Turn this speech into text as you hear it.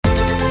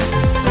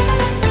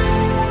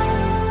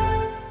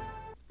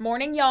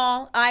Morning,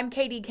 y'all. I'm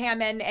Katie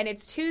Kamen, and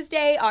it's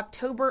Tuesday,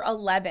 October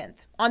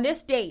 11th. On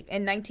this date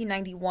in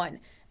 1991,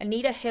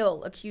 Anita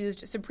Hill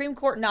accused Supreme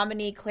Court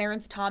nominee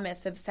Clarence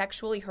Thomas of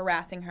sexually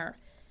harassing her.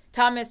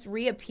 Thomas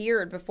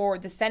reappeared before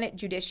the Senate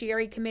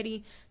Judiciary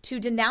Committee to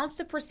denounce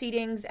the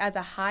proceedings as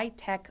a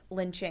high-tech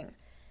lynching.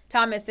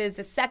 Thomas is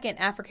the second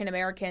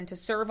African-American to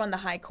serve on the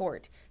High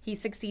Court. He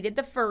succeeded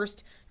the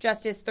first,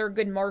 Justice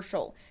Thurgood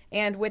Marshall,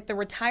 and with the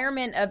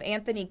retirement of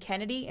Anthony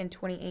Kennedy in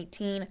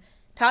 2018,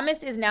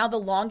 Thomas is now the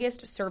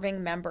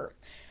longest-serving member.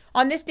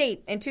 On this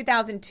date, in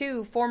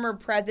 2002, former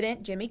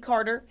President Jimmy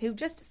Carter, who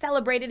just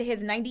celebrated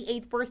his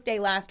 98th birthday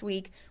last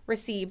week,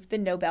 received the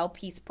Nobel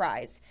Peace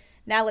Prize.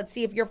 Now let's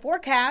see if your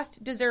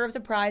forecast deserves a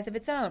prize of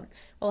its own.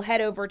 We'll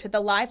head over to the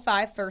Live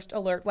 5 First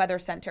Alert Weather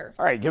Center.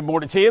 All right, good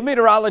morning to you.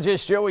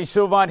 Meteorologist Joey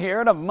Sylvan here.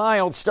 And a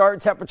mild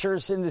start,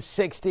 temperatures in the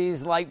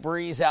 60s, light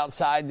breeze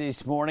outside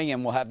this morning,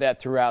 and we'll have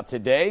that throughout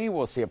today.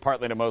 We'll see a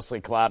partly to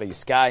mostly cloudy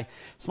sky.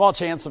 Small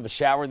chance of a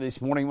shower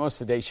this morning. Most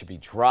of the day should be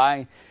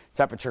dry.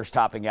 Temperatures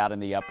topping out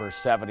in the upper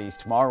 70s.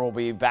 Tomorrow we'll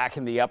be back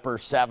in the upper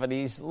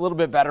 70s. A little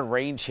bit better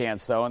rain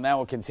chance, though, and that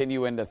will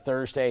continue into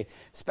Thursday,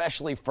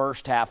 especially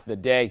first half of the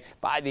day.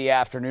 By the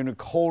afternoon, a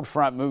cold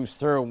front moves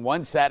through.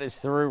 Once that is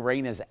through,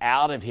 rain is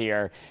out of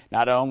here,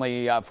 not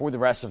only for the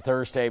rest of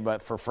Thursday,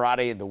 but for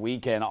Friday and the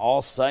weekend.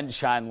 All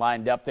sunshine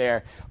lined up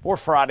there for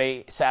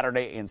Friday,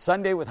 Saturday, and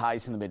Sunday with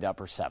highs in the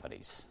mid-upper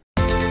 70s.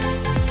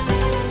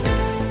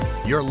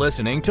 You're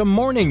listening to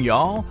Morning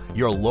Y'all,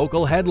 your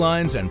local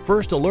headlines and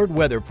first alert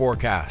weather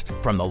forecast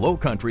from the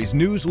Lowcountry's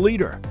news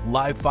leader,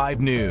 Live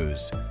 5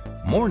 News.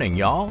 Morning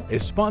Y'all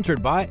is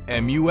sponsored by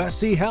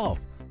MUSC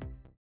Health.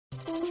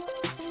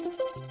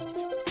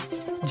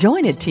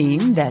 Join a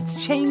team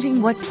that's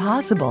changing what's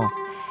possible.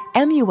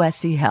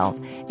 MUSC Health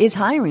is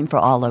hiring for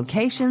all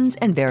locations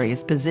and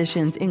various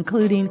positions,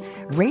 including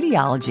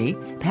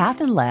radiology,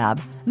 path and lab,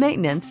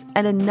 maintenance,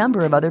 and a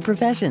number of other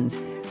professions.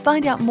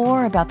 Find out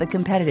more about the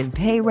competitive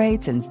pay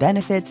rates and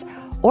benefits,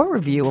 or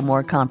review a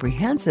more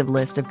comprehensive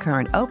list of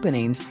current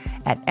openings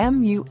at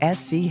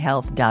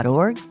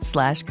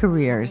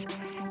muschealth.org/careers.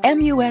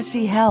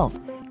 MUSC Health,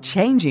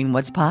 changing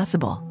what's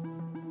possible.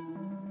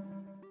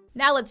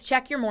 Now let's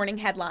check your morning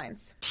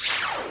headlines.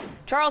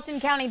 Charleston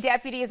County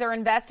deputies are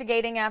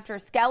investigating after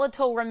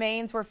skeletal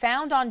remains were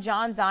found on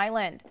Johns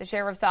Island. The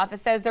sheriff's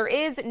office says there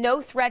is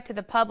no threat to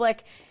the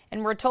public,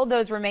 and we're told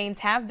those remains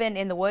have been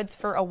in the woods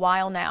for a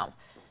while now.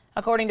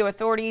 According to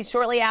authorities,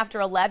 shortly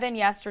after 11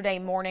 yesterday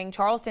morning,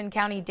 Charleston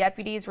County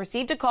deputies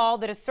received a call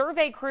that a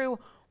survey crew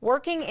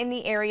working in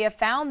the area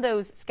found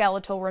those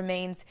skeletal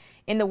remains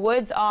in the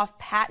woods off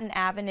Patton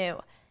Avenue.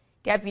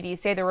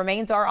 Deputies say the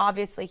remains are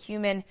obviously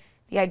human.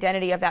 The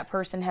identity of that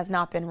person has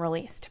not been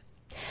released.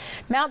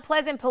 Mount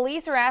Pleasant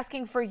police are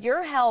asking for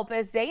your help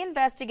as they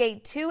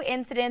investigate two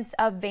incidents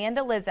of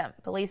vandalism.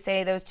 Police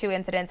say those two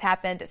incidents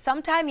happened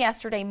sometime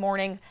yesterday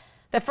morning.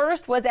 The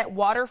first was at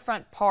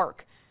Waterfront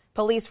Park.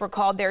 Police were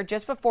called there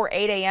just before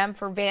 8 a.m.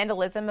 for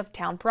vandalism of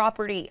town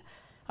property.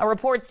 A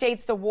report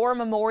states the War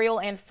Memorial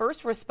and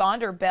First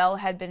Responder Bell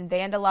had been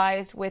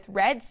vandalized with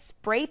red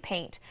spray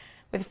paint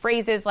with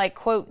phrases like,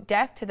 quote,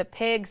 "death to the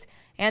pigs,"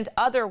 and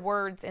other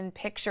words and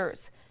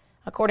pictures.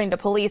 According to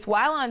police,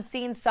 while on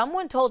scene,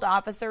 someone told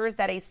officers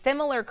that a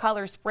similar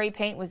color spray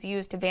paint was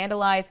used to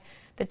vandalize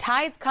the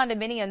Tides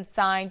condominium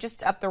sign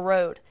just up the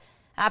road.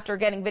 After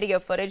getting video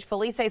footage,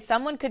 police say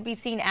someone could be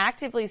seen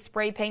actively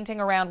spray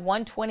painting around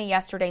 1:20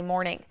 yesterday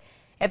morning.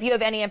 If you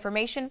have any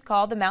information,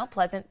 call the Mount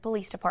Pleasant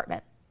Police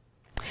Department.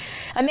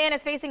 A man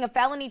is facing a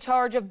felony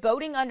charge of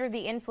boating under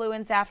the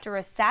influence after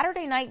a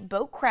Saturday night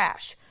boat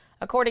crash.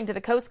 According to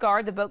the Coast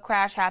Guard, the boat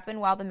crash happened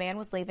while the man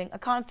was leaving a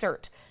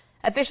concert.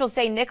 Officials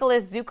say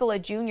Nicholas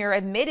Zuccola Jr.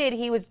 admitted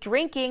he was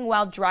drinking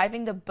while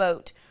driving the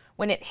boat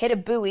when it hit a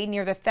buoy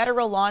near the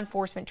Federal Law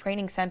Enforcement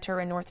Training Center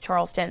in North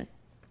Charleston.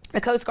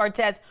 The Coast Guard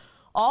says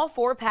all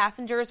four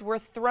passengers were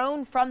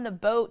thrown from the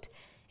boat,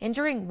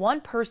 injuring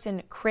one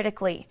person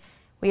critically.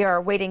 We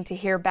are waiting to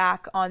hear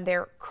back on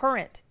their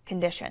current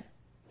condition.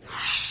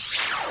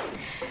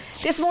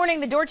 This morning,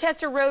 the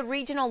Dorchester Road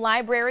Regional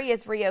Library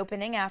is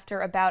reopening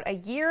after about a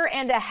year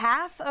and a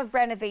half of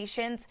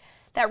renovations.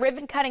 That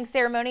ribbon-cutting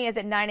ceremony is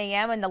at 9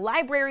 a.m., and the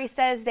library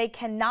says they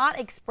cannot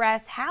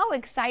express how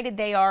excited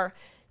they are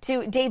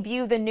to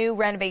debut the new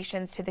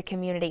renovations to the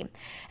community.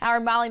 Our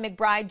Molly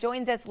McBride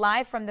joins us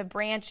live from the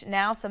branch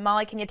now. So,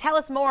 Molly, can you tell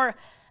us more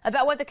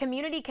about what the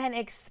community can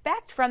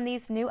expect from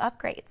these new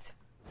upgrades?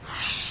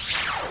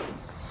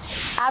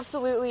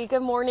 Absolutely.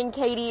 Good morning,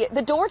 Katie.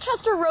 The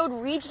Dorchester Road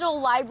Regional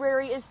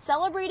Library is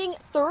celebrating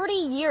 30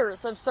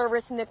 years of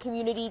service in the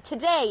community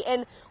today.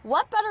 And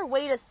what better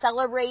way to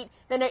celebrate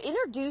than to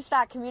introduce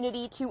that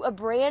community to a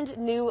brand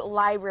new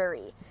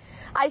library?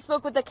 I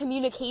spoke with the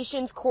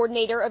communications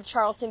coordinator of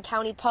Charleston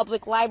County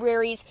Public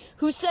Libraries,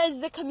 who says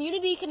the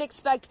community can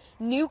expect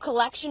new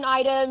collection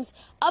items,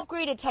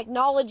 upgraded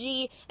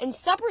technology, and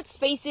separate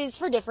spaces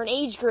for different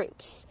age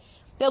groups.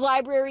 The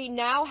library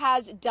now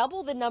has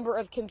double the number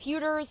of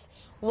computers,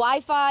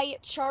 Wi-Fi,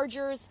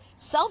 chargers,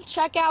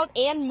 self-checkout,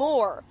 and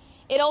more.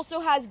 It also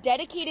has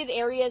dedicated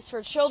areas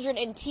for children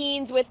and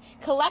teens with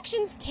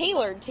collections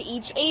tailored to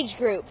each age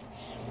group.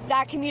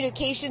 That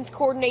communications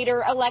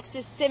coordinator,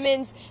 Alexis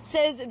Simmons,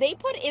 says they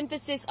put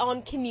emphasis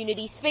on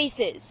community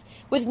spaces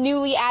with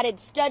newly added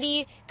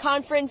study,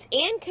 conference,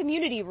 and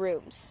community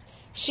rooms.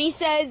 She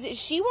says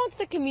she wants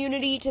the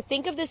community to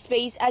think of the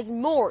space as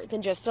more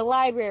than just a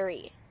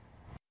library.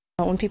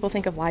 When people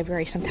think of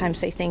library,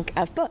 sometimes they think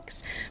of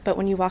books, but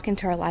when you walk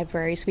into our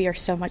libraries, we are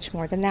so much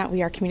more than that.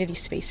 We are community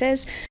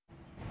spaces.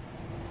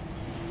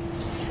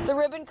 The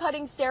ribbon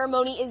cutting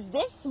ceremony is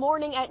this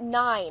morning at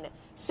 9.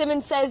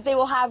 Simmons says they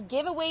will have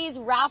giveaways,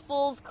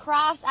 raffles,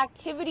 crafts,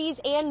 activities,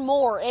 and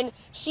more. And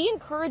she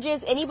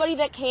encourages anybody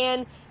that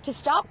can to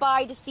stop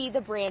by to see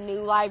the brand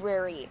new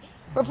library.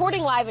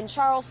 Reporting live in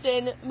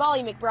Charleston,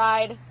 Molly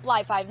McBride,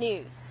 Live 5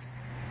 News.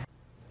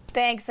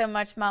 Thanks so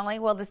much, Molly.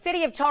 Well, the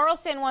city of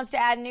Charleston wants to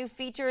add new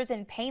features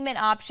and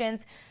payment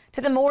options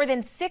to the more than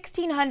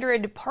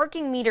 1,600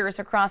 parking meters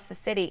across the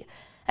city.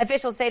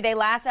 Officials say they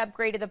last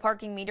upgraded the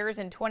parking meters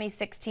in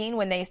 2016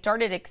 when they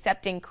started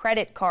accepting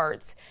credit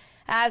cards.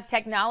 As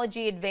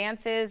technology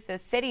advances, the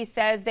city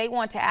says they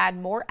want to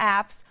add more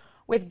apps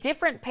with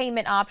different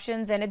payment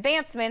options and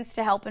advancements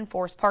to help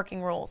enforce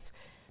parking rules.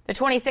 The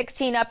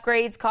 2016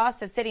 upgrades cost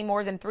the city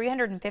more than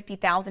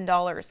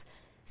 $350,000.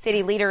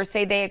 City leaders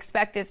say they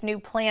expect this new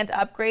planned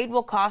upgrade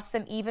will cost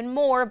them even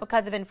more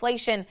because of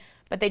inflation,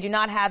 but they do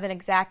not have an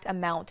exact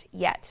amount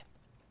yet.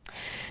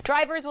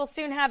 Drivers will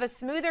soon have a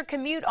smoother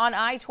commute on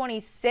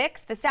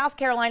I-26. The South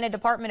Carolina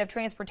Department of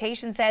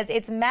Transportation says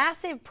its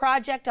massive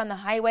project on the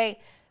highway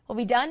will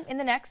be done in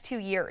the next 2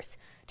 years.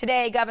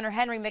 Today, Governor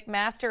Henry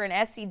McMaster and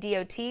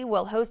SCDOT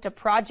will host a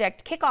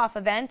project kickoff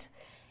event.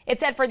 It's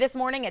set for this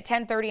morning at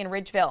 10:30 in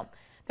Ridgeville.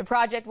 The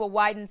project will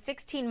widen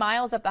 16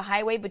 miles up the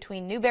highway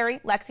between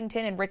Newberry,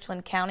 Lexington, and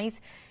Richland counties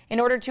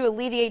in order to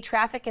alleviate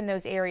traffic in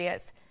those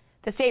areas.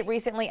 The state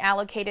recently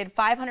allocated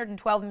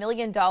 $512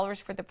 million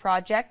for the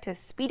project to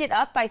speed it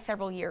up by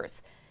several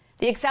years.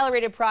 The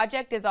accelerated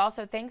project is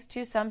also thanks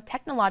to some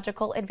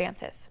technological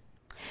advances.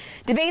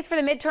 Debates for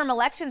the midterm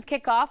elections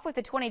kick off with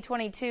the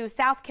 2022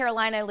 South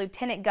Carolina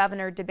Lieutenant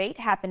Governor debate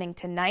happening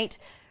tonight.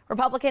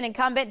 Republican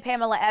incumbent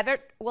Pamela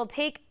Everett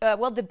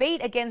will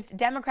debate against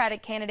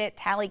Democratic candidate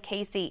Tally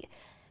Casey.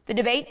 The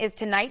debate is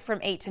tonight from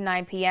 8 to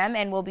 9 p.m.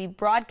 and will be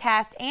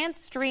broadcast and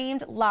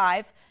streamed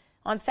live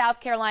on South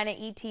Carolina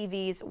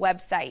ETV's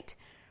website.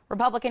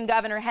 Republican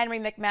Governor Henry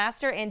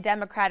McMaster and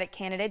Democratic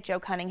candidate Joe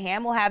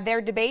Cunningham will have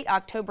their debate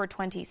October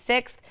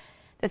 26th.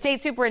 The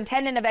state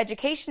superintendent of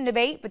education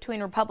debate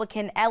between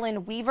Republican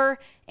Ellen Weaver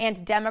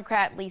and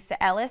Democrat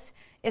Lisa Ellis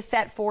is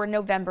set for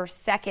November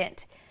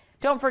 2nd.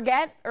 Don't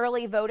forget,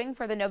 early voting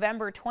for the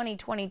November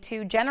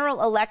 2022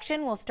 general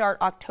election will start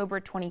October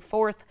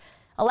 24th.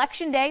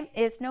 Election day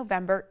is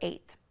November 8th.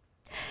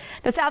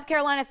 The South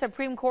Carolina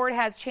Supreme Court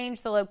has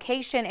changed the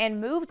location and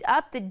moved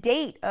up the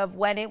date of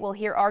when it will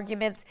hear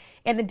arguments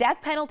in the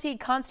death penalty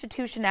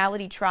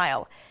constitutionality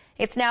trial.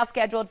 It's now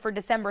scheduled for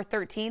December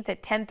 13th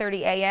at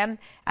 10:30 a.m.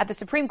 at the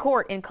Supreme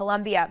Court in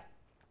Columbia.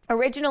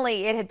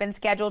 Originally, it had been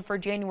scheduled for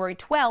January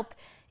 12th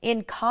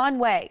in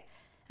Conway.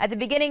 At the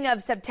beginning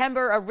of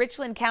September, a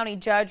Richland County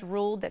judge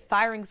ruled that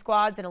firing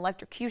squads and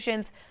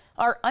electrocutions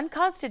are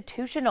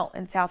unconstitutional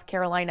in South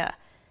Carolina.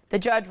 The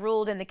judge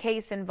ruled in the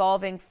case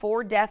involving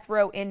 4 death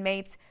row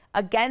inmates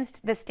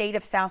against the state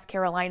of South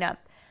Carolina.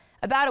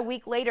 About a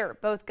week later,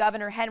 both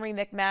Governor Henry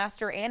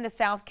McMaster and the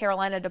South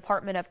Carolina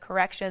Department of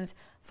Corrections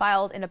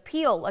filed an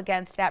appeal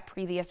against that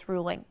previous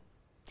ruling.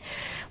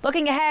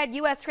 Looking ahead,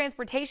 U.S.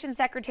 Transportation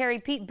Secretary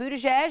Pete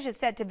Buttigieg is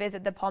set to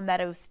visit the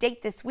Palmetto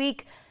State this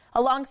week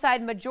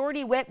alongside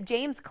Majority Whip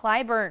James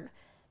Clyburn.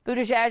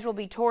 Buttigieg will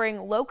be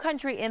touring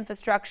low-country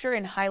infrastructure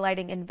and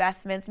highlighting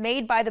investments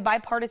made by the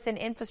bipartisan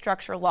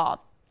infrastructure law.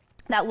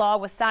 That law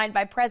was signed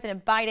by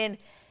President Biden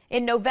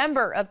in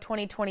November of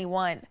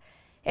 2021.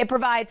 It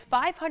provides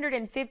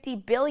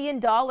 $550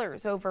 billion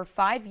over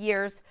 5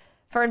 years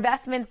for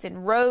investments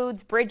in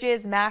roads,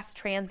 bridges, mass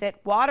transit,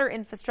 water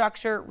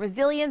infrastructure,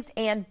 resilience,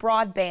 and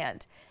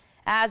broadband.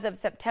 As of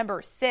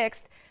September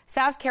 6th,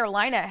 South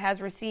Carolina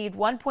has received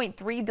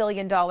 $1.3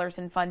 billion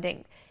in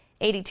funding.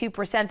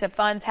 82% of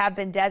funds have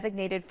been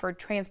designated for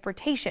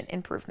transportation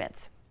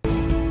improvements.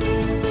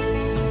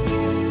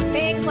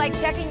 Things like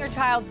checking your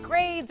child's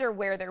grades or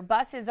where their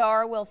buses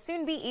are will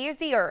soon be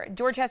easier.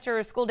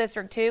 Dorchester School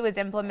District 2 is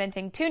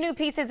implementing 2 new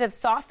pieces of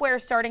software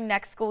starting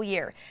next school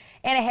year.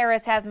 Anna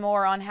Harris has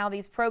more on how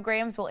these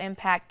programs will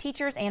impact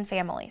teachers and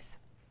families.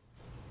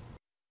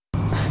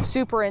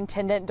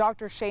 Superintendent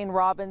Dr. Shane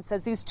Robbins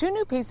says these 2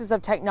 new pieces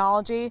of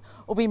technology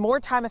will be more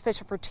time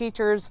efficient for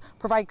teachers,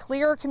 provide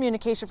clearer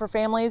communication for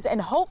families,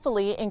 and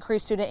hopefully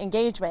increase student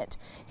engagement.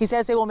 He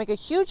says they will make a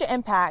huge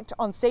impact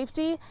on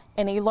safety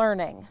and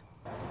e-learning.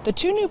 The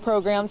 2 new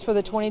programs for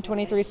the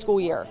 2023 school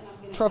year,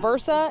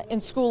 Traversa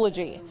and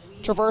Schoology,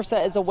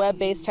 Traversa is a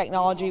web-based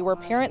technology where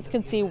parents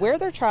can see where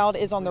their child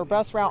is on their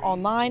bus route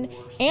online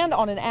and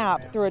on an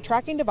app through a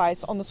tracking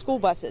device on the school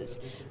buses.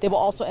 They will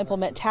also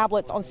implement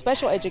tablets on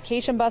special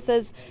education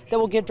buses that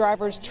will give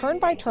drivers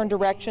turn-by-turn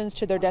directions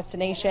to their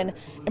destination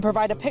and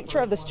provide a picture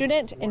of the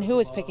student and who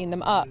is picking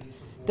them up.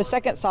 The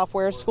second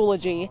software,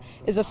 Schoology,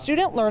 is a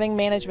student learning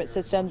management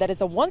system that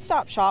is a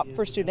one-stop shop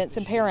for students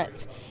and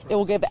parents. It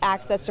will give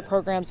access to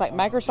programs like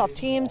Microsoft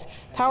Teams,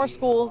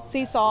 PowerSchool,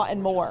 Seesaw,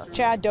 and more.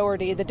 Chad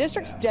Doherty, the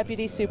district's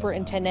deputy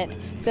superintendent,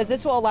 says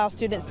this will allow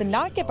students to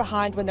not get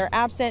behind when they're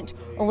absent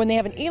or when they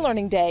have an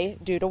e-learning day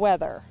due to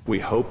weather. We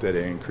hope that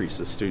it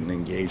increases student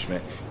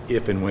engagement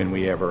if and when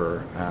we ever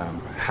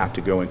have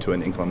to go into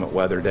an inclement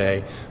weather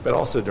day, but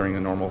also during the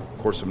normal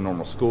course of a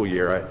normal school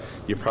year.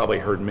 You probably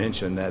heard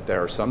mentioned that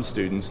there are some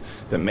students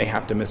that may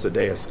have to miss a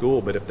day of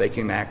school, but if they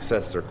can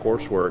access their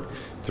coursework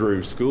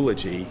through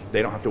Schoology,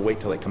 they don't have to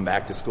wait till they come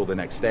back to school the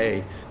next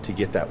day to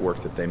get that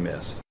work that they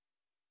missed.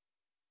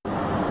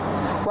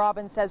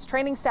 Robbins says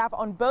training staff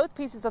on both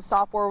pieces of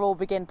software will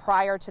begin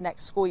prior to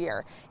next school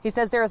year. He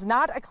says there is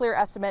not a clear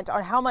estimate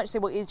on how much they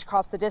will each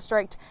cost the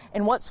district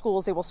and what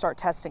schools they will start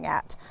testing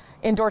at.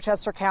 In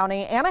Dorchester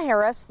County, Anna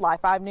Harris, Live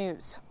 5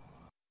 News.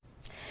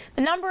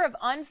 The number of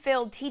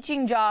unfilled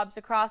teaching jobs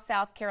across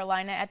South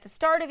Carolina at the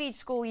start of each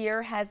school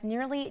year has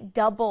nearly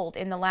doubled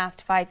in the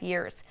last 5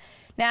 years.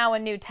 Now a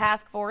new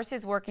task force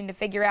is working to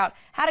figure out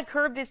how to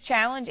curb this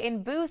challenge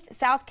and boost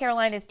South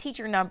Carolina's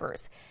teacher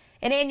numbers.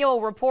 An annual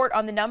report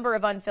on the number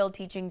of unfilled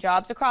teaching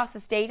jobs across the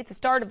state at the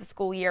start of the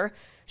school year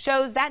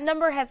shows that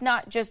number has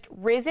not just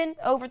risen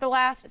over the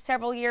last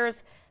several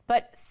years,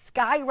 but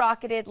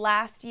skyrocketed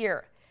last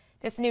year.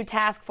 This new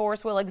task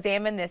force will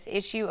examine this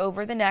issue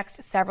over the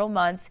next several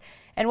months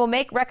and will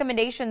make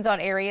recommendations on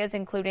areas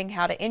including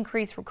how to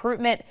increase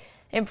recruitment,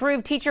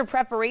 improve teacher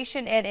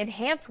preparation, and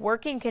enhance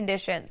working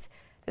conditions.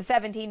 The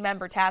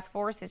 17-member task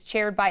force is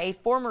chaired by a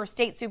former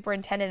state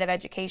superintendent of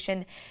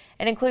education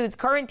and includes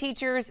current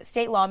teachers,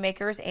 state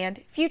lawmakers,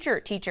 and future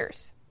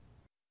teachers.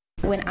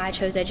 When I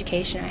chose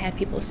education, I had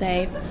people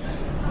say,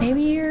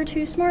 maybe you're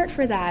too smart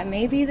for that.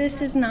 Maybe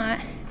this is not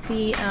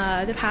the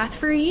path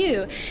for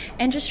you,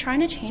 and just trying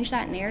to change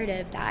that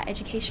narrative that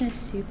education is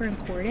super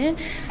important.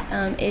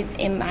 It,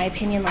 in my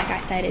opinion, like I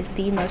said, is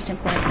the most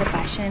important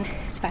profession,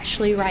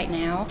 especially right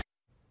now.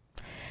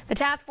 The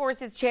task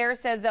force's chair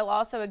says they'll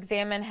also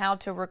examine how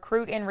to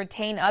recruit and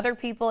retain other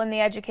people in the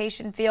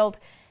education field,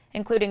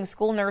 including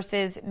school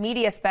nurses,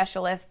 media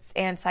specialists,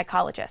 and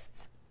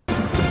psychologists.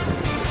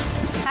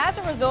 As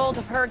a result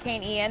of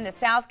Hurricane Ian, the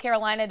South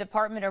Carolina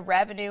Department of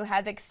Revenue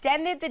has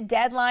extended the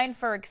deadline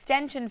for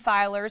extension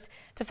filers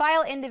to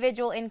file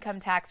individual income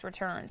tax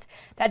returns.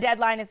 That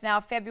deadline is now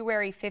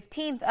February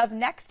 15th of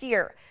next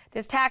year.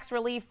 This tax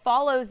relief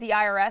follows the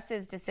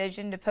IRS's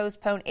decision to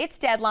postpone its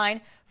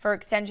deadline for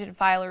extension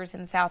filers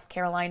in South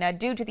Carolina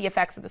due to the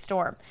effects of the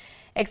storm.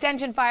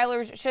 Extension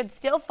filers should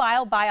still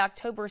file by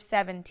October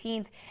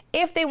 17th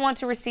if they want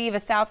to receive a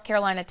South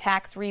Carolina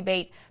tax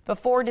rebate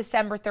before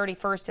December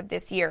 31st of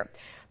this year.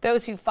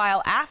 Those who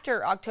file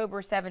after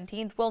October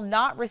 17th will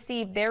not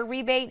receive their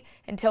rebate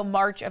until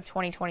March of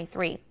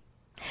 2023.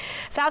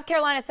 South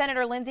Carolina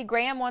Senator Lindsey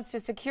Graham wants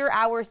to secure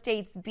our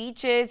state's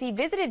beaches. He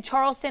visited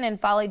Charleston and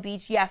Folly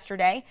Beach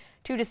yesterday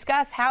to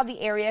discuss how the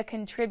area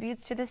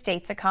contributes to the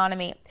state's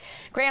economy.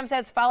 Graham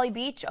says Folly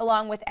Beach,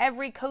 along with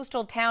every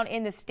coastal town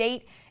in the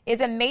state,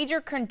 is a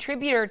major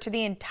contributor to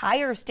the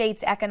entire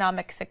state's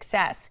economic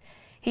success.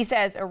 He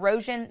says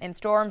erosion and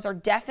storms are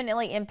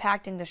definitely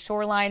impacting the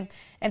shoreline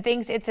and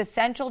thinks it's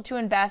essential to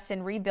invest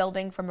in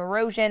rebuilding from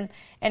erosion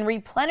and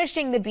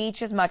replenishing the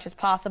beach as much as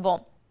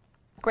possible.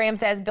 Graham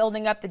says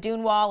building up the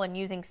dune wall and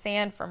using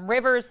sand from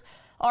rivers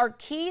are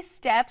key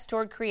steps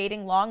toward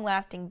creating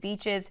long-lasting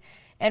beaches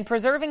and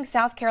preserving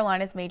South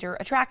Carolina's major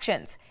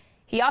attractions.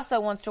 He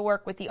also wants to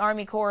work with the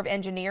Army Corps of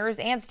Engineers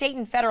and state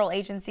and federal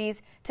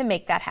agencies to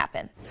make that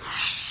happen.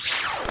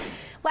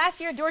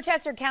 Last year,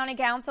 Dorchester County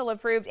Council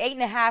approved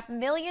 $8.5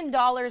 million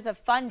of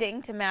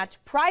funding to match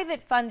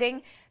private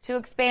funding to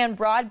expand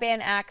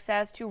broadband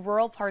access to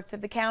rural parts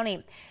of the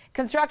county.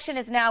 Construction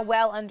is now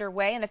well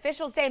underway, and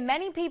officials say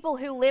many people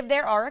who live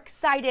there are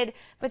excited,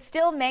 but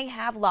still may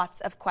have lots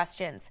of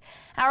questions.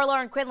 Our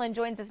Lauren Quinlan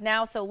joins us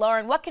now. So,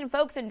 Lauren, what can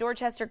folks in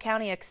Dorchester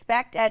County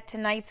expect at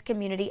tonight's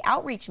community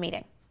outreach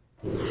meeting?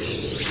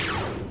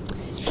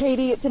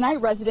 Katie, tonight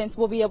residents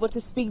will be able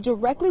to speak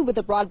directly with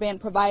the broadband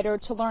provider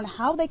to learn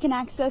how they can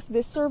access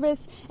this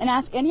service and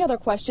ask any other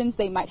questions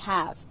they might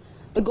have.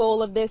 The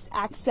goal of this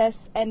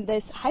access and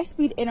this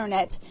high-speed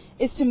internet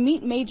is to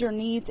meet major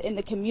needs in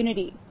the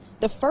community.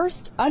 The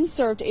first,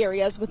 unserved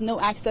areas with no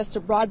access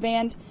to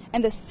broadband,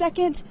 and the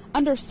second,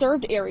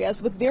 underserved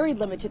areas with very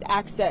limited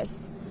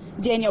access.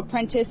 Daniel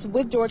Prentice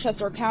with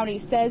Dorchester County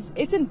says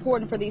it's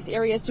important for these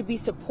areas to be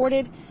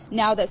supported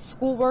now that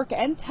schoolwork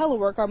and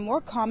telework are more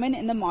common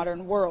in the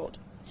modern world.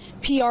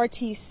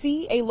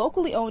 PRTC, a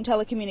locally owned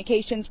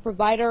telecommunications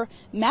provider,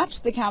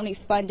 matched the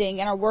county's funding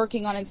and are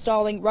working on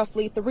installing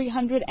roughly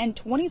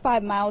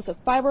 325 miles of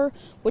fiber,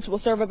 which will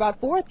serve about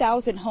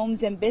 4,000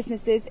 homes and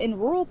businesses in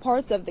rural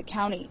parts of the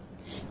county.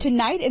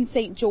 Tonight in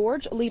St.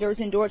 George, leaders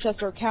in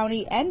Dorchester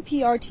County and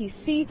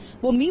PRTC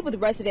will meet with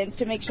residents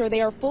to make sure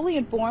they are fully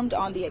informed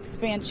on the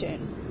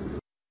expansion.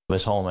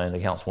 Ms. Holman, the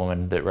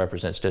councilwoman that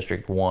represents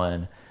District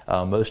 1,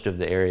 most of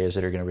the areas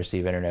that are going to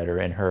receive internet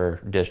are in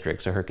her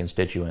district, so her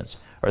constituents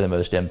are the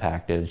most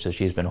impacted. So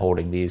she's been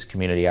holding these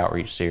community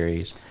outreach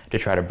series to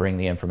try to bring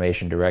the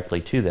information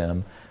directly to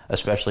them,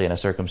 especially in a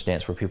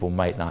circumstance where people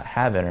might not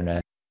have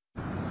internet.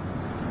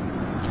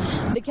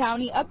 The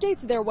county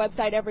updates their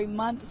website every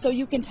month, so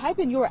you can type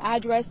in your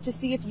address to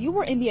see if you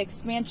were in the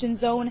expansion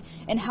zone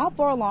and how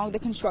far along the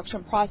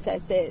construction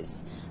process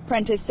is.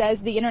 Prentice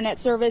says the internet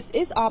service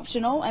is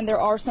optional and there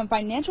are some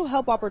financial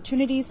help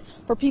opportunities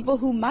for people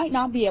who might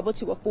not be able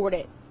to afford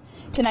it.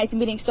 Tonight's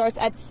meeting starts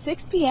at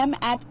 6 p.m.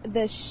 at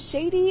the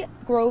Shady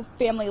Grove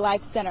Family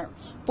Life Center.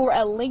 For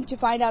a link to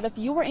find out if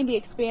you are in the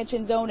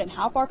expansion zone and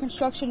how far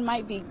construction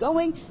might be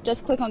going,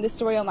 just click on this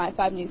story on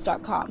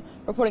Live5News.com.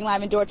 Reporting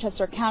live in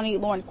Dorchester County,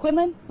 Lauren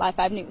Quinlan, Live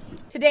 5 News.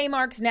 Today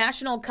marks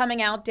National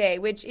Coming Out Day,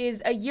 which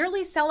is a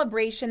yearly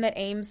celebration that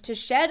aims to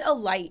shed a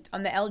light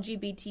on the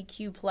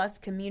LGBTQ plus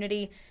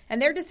community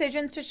and their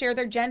decisions to share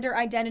their gender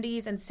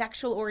identities and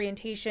sexual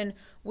orientation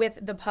with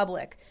the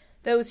public.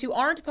 Those who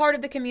aren't part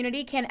of the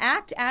community can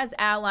act as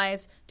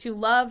allies to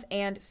love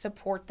and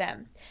support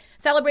them.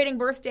 Celebrating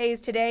birthdays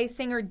today,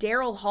 singer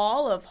Daryl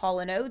Hall of Hall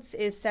 & Oates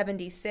is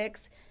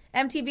 76.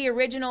 MTV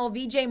original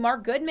VJ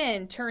Mark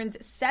Goodman turns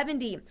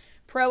 70.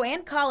 Pro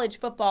and college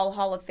football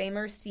Hall of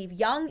Famer Steve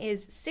Young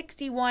is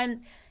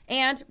 61.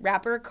 And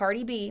rapper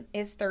Cardi B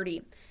is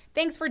 30.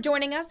 Thanks for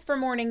joining us for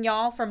Morning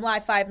Y'all from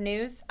Live 5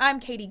 News. I'm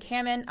Katie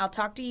Kamen. I'll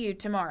talk to you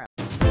tomorrow.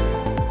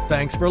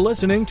 Thanks for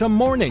listening to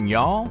Morning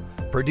Y'all.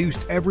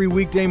 Produced every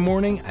weekday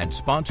morning and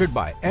sponsored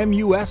by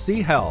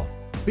MUSC Health.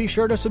 Be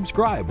sure to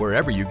subscribe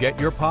wherever you get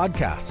your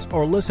podcasts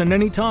or listen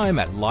anytime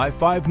at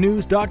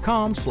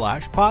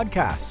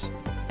live5news.com/podcasts.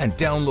 And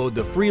download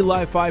the free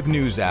Live 5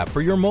 News app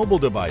for your mobile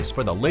device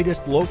for the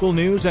latest local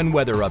news and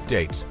weather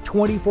updates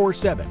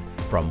 24/7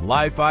 from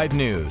Live 5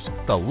 News,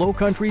 the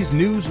Lowcountry's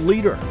news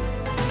leader.